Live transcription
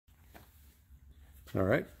All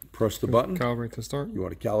right, press the button. Calibrate to start. You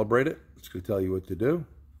want to calibrate it. It's going to tell you what to do.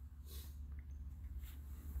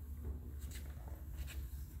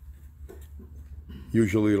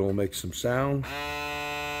 Usually it'll make some sound.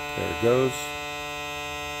 There it goes.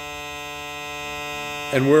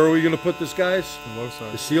 And where are we going to put this, guys? The low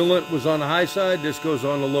side. The sealant was on the high side. This goes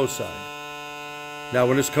on the low side. Now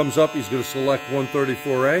when this comes up, he's going to select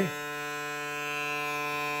 134A.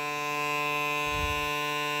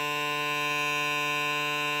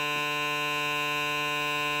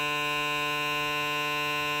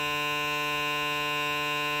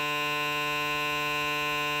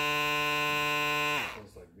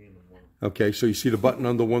 Okay, so you see the button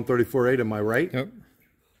on the 134A to my right? Yep.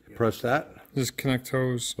 Press that. Just connect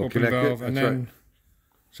hose, We'll open connect it. valve, and That's then right.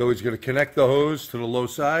 So he's going to connect the hose to the low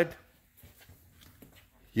side.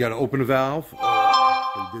 You got to open the valve.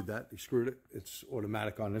 He did that. He screwed it. It's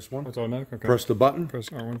automatic on this one. it's automatic. Okay. Press the button. Press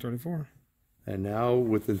R134. And now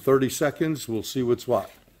within 30 seconds, we'll see what's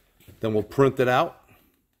what. Then we'll print it out.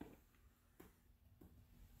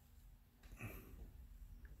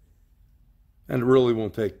 And it really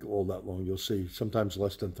won't take all that long. You'll see sometimes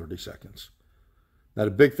less than 30 seconds. Now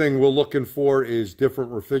the big thing we're looking for is different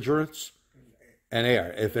refrigerants and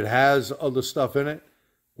air. If it has other stuff in it,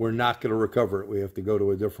 we're not going to recover it. We have to go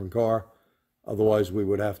to a different car. Otherwise, we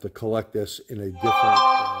would have to collect this in a different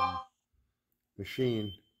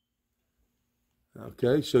machine.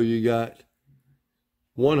 Okay, so you got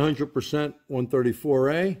 100%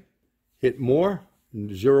 134A, hit more,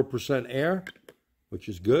 0% air, which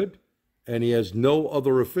is good. And he has no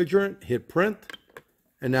other refrigerant, hit print.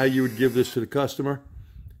 And now you would give this to the customer.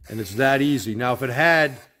 And it's that easy. Now, if it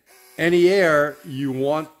had any air, you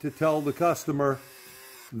want to tell the customer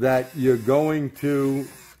that you're going to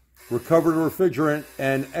recover the refrigerant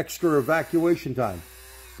and extra evacuation time.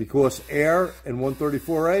 Because air in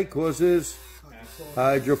 134A causes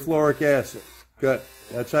hydrofluoric acid. Good.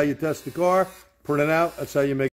 That's how you test the car. Print it out. That's how you make